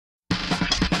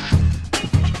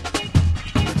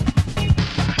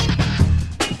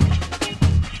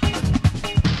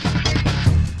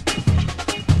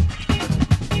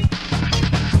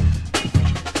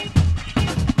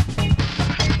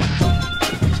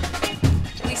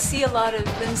see a lot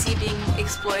of Lindsay being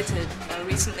exploited. You know,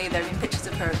 recently there have been pictures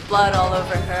of her with blood all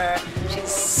over her.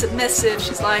 She's submissive,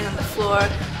 she's lying on the floor,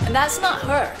 and that's not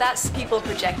her. That's people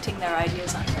projecting their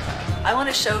ideas on her. I want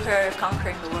to show her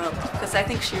conquering the world, because I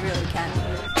think she really can.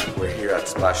 We're here at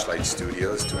Splashlight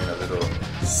Studios doing a little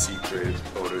secret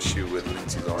photo shoot with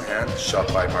Lindsay Lohan, shot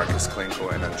by Markus Ecko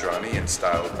and Indrani and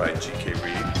styled by GK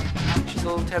Reed. She's a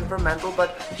little temperamental,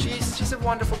 but she's a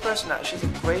wonderful person. She has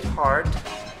a great heart.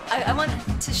 I want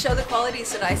to show the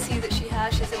qualities that I see that she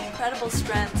has. She has an incredible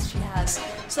strength. She has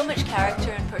so much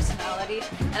character and personality,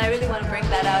 and I really want to bring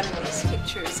that out in these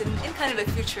pictures in kind of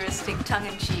a futuristic,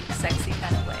 tongue-in-cheek, sexy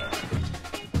kind of way.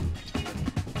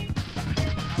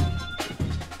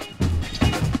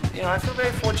 You know, I feel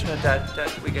very fortunate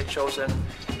that we get chosen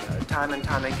time and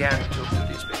time again to do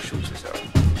these big shoots with her.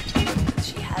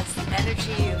 She has the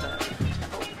energy of a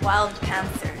wild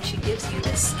panther. She gives you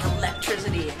this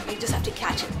electricity, and you just have to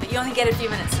catch it, but you only get a few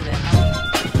minutes of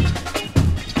it.